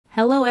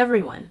Hello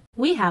everyone!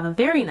 We have a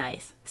very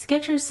nice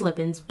Skechers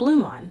slip-ins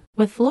Bloom On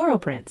with floral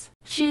prints.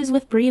 Shoes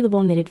with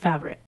breathable knitted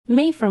fabric,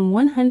 made from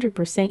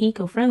 100%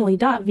 eco-friendly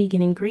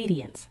vegan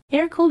ingredients.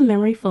 Air-cooled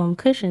memory foam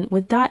cushion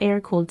with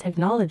air-cooled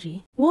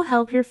technology will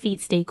help your feet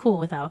stay cool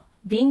without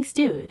being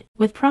stewed,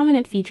 with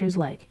prominent features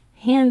like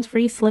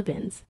hands-free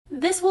slip-ins.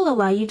 This will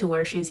allow you to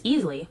wear shoes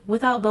easily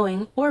without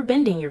bowing or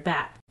bending your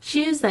back.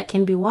 Shoes that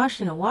can be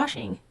washed in a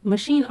washing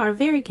machine are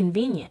very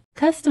convenient.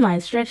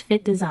 Customized stretch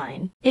fit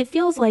design. It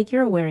feels like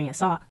you're wearing a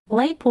sock.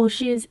 Light pull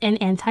shoes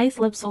and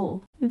anti-slip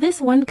sole. This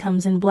one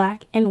comes in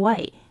black and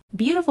white.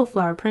 Beautiful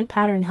flower print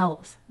pattern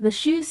helps the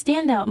shoes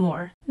stand out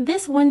more.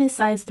 This one is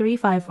size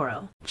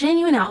 3540.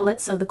 Genuine outlet,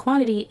 so the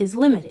quantity is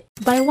limited.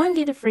 Buy one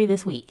get it free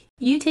this week.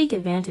 You take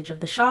advantage of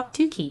the shop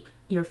to keep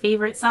your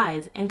favorite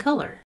size and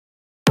color.